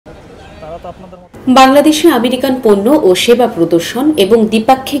বাংলাদেশে আমেরিকান পণ্য ও সেবা প্রদর্শন এবং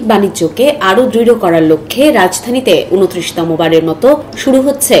দ্বিপাক্ষিক বাণিজ্যকে আরও দৃঢ় করার লক্ষ্যে রাজধানীতে 29তম বারের মতো শুরু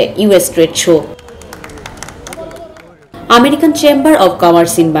হচ্ছে US trade show. American chamber of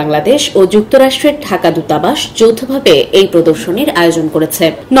commerce in Bangladesh ও যুক্তরাষ্ট্রের ঢাকা দূতাবাস যৌথভাবে এই প্রদর্শনীর আয়োজন করেছে।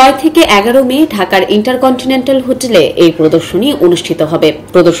 9 থেকে 11 মে ঢাকার ইন্টারকন্টিনেন্টাল হোটেলে এই প্রদর্শনী অনুষ্ঠিত হবে।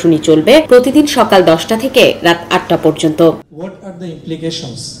 প্রদর্শনী চলবে প্রতিদিন সকাল 10টা থেকে রাত 8টা পর্যন্ত।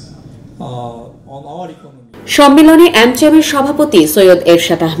 সম্মেলনে অ্যামচেমের সভাপতি সৈয়দ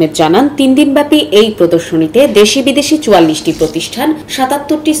এরশাদ আহমেদ জানান, 3 দিনব্যাপী এই প্রদর্শনীতে দেশি বিদেশি 44টি প্রতিষ্ঠান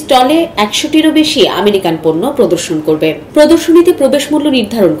 77টি স্টলে 100টিরও বেশি আমেরিকান পণ্য প্রদর্শন করবে। প্রদর্শনীতে প্রবেশ মূল্য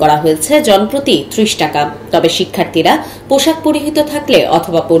নির্ধারণ করা হয়েছে জনপ্রতি 30 টাকা। তবে শিক্ষার্থীরা পোশাক পরিহিত থাকলে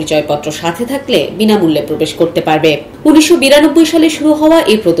অথবা পরিচয়পত্র সাথে থাকলে বিনামূল্যে প্রবেশ করতে পারবে। 1992 সালে শুরু হওয়া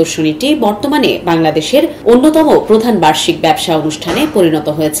এই প্রদর্শনীটি বর্তমানে বাংলাদেশের অন্যতম প্রধান বার্ষিক ব্যবসা অনুষ্ঠানে পরিণত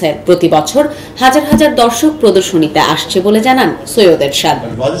হয়েছে। প্রতি বছর হাজার হাজার দর্শক প্রদর্শনীতে আসছে বলে জানান সৈয়দ এরশাদ।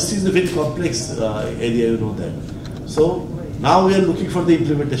 Now we are looking for the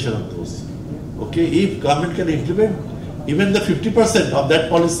implementation of those. Okay, if government can implement even the 50% of that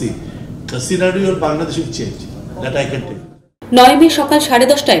policy, the scenario in Bangladesh will change. That I can tell you. 9 মে সকাল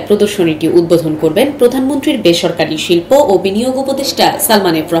 10:30টায় প্রদর্শনীটি উদ্বোধন করবেন প্রধানমন্ত্রীর বেসরকারি শিল্প ও বিনিয়োগ উপদেষ্টা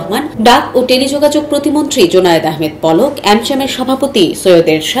সালমান এফ রহমান, ডাক ও টেলিযোগাযোগ প্রতিমন্ত্রী জোনায়েদ আহমেদ পলক, অ্যামচেমের সভাপতি সৈয়দ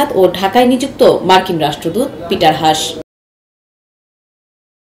এরশাদ ও ঢাকায় নিযুক্ত মার্কিন রাষ্ট্রদূত পিটার হাস।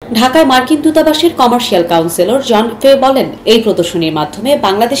 ঢাকায় মার্কিন দূতাবাসের কমার্শিয়াল কাউন্সিলর জন ফে বলেন, এই প্রদর্শনীর মাধ্যমে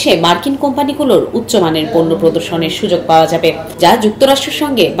বাংলাদেশে মার্কিন কোম্পানিগুলোর উচ্চমানের পণ্য প্রদর্শনের সুযোগ পাওয়া যাবে, যা যুক্তরাষ্ট্রের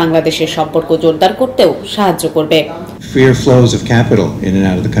সঙ্গে বাংলাদেশের সম্পর্ক জোরদার করতেও সাহায্য করবে। Freer flows of capital in and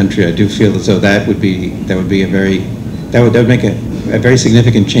out of the country. I do feel as though that would make a very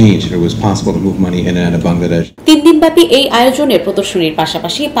significant change if it was possible to move money in and out of Bangladesh. 3 দিনব্যাপী এই আয়োজনে প্রদর্শনীর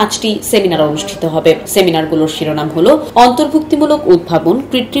পাশাপাশি 5টি seminar অনুষ্ঠিত হবে। সেমিনারগুলোর শিরোনাম হলো অন্তর্ভুক্তিমূলক উদ্ভাবন,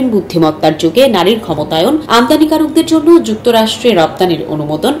 কৃত্রিম বুদ্ধিমত্তার যুগে নারীর ক্ষমতায়ন, আমদানিকারকদের জন্য যুক্তরাষ্ট্রে রপ্তানির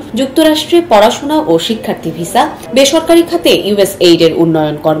অনুমোদন, যুক্তরাষ্ট্রে পড়াশোনা ও শিক্ষার্থী ভিসা, বেসরকারি খাতে ইউএস এইডের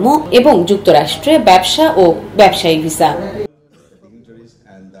উন্নয়ন কর্ম এবং যুক্তরাষ্ট্রে ব্যবসা ও ব্যবসায়ী ভিসা।